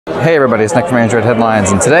Hey everybody, it's Nick from Android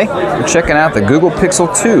Headlines, and today we're checking out the Google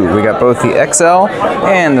Pixel 2. We got both the XL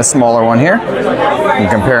and the smaller one here. You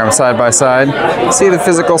can compare them side by side. See the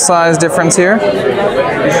physical size difference here?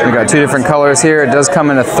 We got two different colors here. It does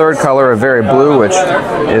come in a third color, a very blue, which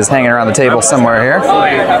is hanging around the table somewhere here.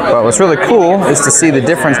 But what's really cool is to see the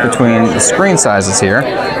difference between the screen sizes here.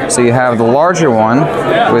 So you have the larger one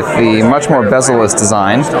with the much more bezel-less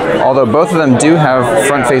design, although both of them do have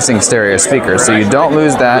front-facing stereo speakers, so you don't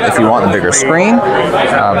lose that if you want the bigger screen.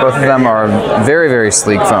 Both of them are very, very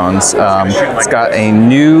sleek phones. It's got a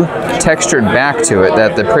new textured back to it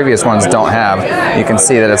that the previous ones don't have. You can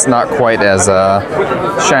see that it's not quite as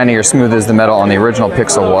shiny or smooth as the metal on the original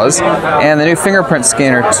Pixel was. And the new fingerprint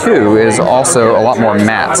scanner too is also a lot more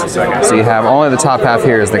matte. So you have only the top half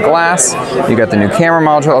here is the glass. You got the new camera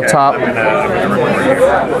module up top.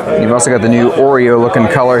 You've also got the new Oreo looking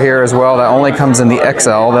color here as well. That only comes in the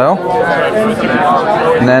XL though.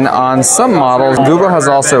 And then on some models, Google has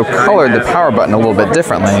also colored the power button a little bit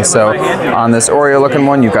differently. So on this Oreo looking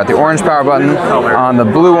one, you've got the orange power button. On the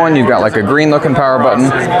blue one, you've got like a green looking power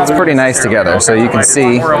button. It's pretty nice together. So you can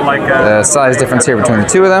see the size difference here between the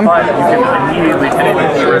two of them.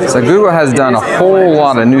 So Google has done a whole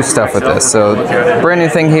lot of new stuff with this. So brand new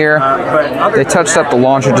thing here, they touched up the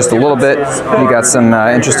launcher just a little bit. You got some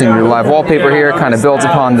interesting new live wallpaper here, kind of builds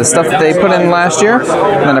upon the stuff that they put in last year.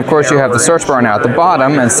 And then of course you have the search bar now at the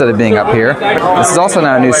bottom instead of being up here. This is also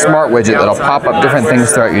now a new smart widget that'll pop up different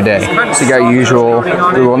things throughout your day. So you got your usual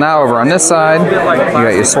Google Now over on this side, you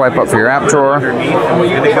got your swipe up for your app drawer,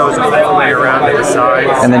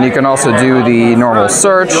 and then you can also do the normal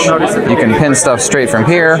search. You can pin stuff straight from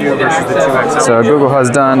here. So Google has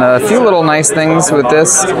done a few little nice things with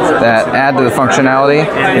this that add to the functionality.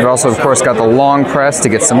 You've also of course got the long press to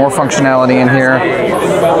get some more functionality in here.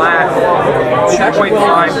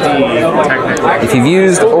 If you've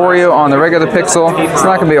used Oreo on the regular Pixel, it's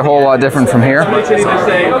not going to be a whole lot different from here.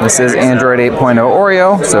 This is Android 8.0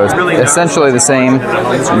 Oreo, so it's essentially the same.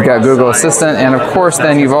 You've got Google Assistant, and of course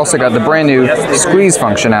then you've also got the brand new squeeze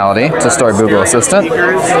functionality to start Google Assistant.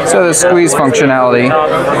 So the squeeze functionality,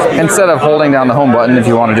 instead of holding down the home button if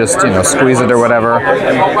you want to just, squeeze it or whatever.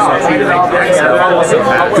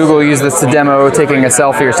 Google used this to demo taking a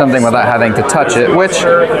selfie or something without having to touch it, which,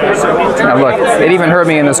 look, it even heard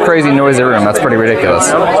me in this crazy noisy room. That's pretty ridiculous.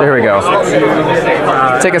 So here we go.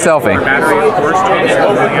 Take a selfie.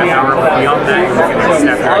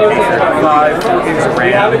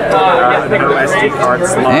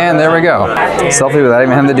 And there we go. Selfie without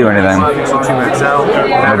even having to do anything.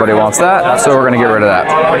 Nobody wants that, so we're going to get rid of that.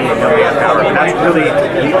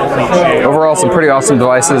 Overall, some pretty awesome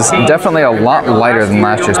devices. Definitely a lot lighter than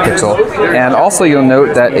last year's Pixel. And also you'll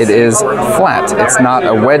note that it is flat. It's not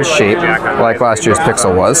a wedge shape like last year's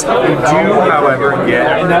Pixel was. We do, however,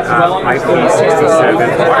 get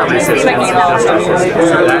IP67 water resistance.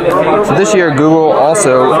 So this year, Google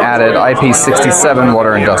also added IP67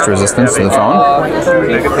 water and dust resistance to the phone.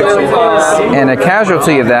 And a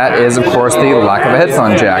casualty of that is, of course, the lack of a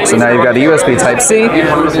headphone jack. So now you've got a USB Type-C.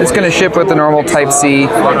 It's going to ship with the normal Type-C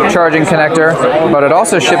charging connector, but it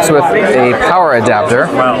also ships with a power adapter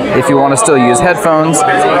if you want to still use headphones,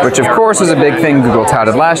 which of course is a big thing Google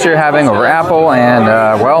touted last year having over Apple, and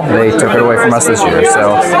well, they took it away from us this year,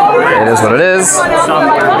 so it is what it is.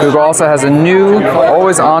 Google also has a new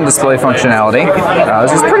always-on display functionality.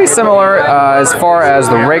 This is pretty similar as far as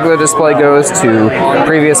the regular display goes to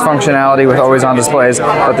previous functionality with always-on displays,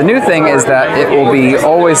 but the new thing is that it will be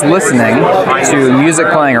always listening to music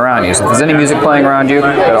playing around you. So if there's any music playing around you,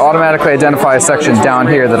 it'll automatically identify a section down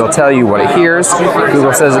here that'll tell you what it hears.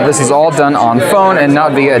 Google says that this is all done on phone and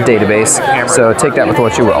not via a database, so take that with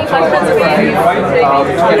what you will.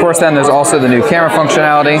 Of course then there's also the new camera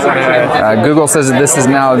functionality. Google says that this is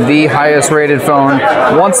now the highest rated phone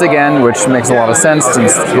once again, which makes a lot of sense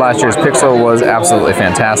since last year's Pixel was absolutely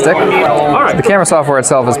fantastic. The camera software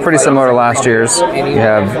itself is pretty similar to last year's. You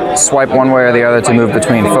have swipe one way or the other to move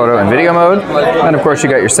between photo and video mode. And of course you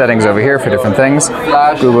got your settings over here for different things.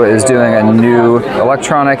 Google is doing a new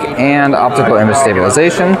electronic and optical image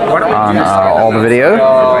stabilization on all the video.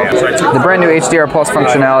 The brand new HDR Plus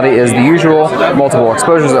functionality is the usual multiple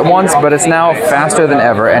exposures at once, but it's now faster than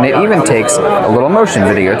ever, and it even takes a little motion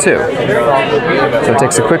video too. So it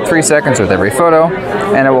takes a quick 3 seconds with every photo,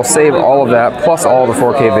 and it will save all of that plus all the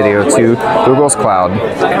 4K video to Google's cloud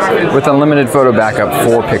with unlimited photo backup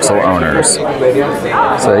for Pixel owners.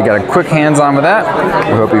 So you got a quick hands-on with that.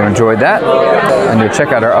 We hope you enjoyed that, and you'll check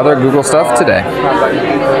out our other Google stuff today.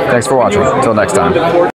 Thanks for watching. Until next time.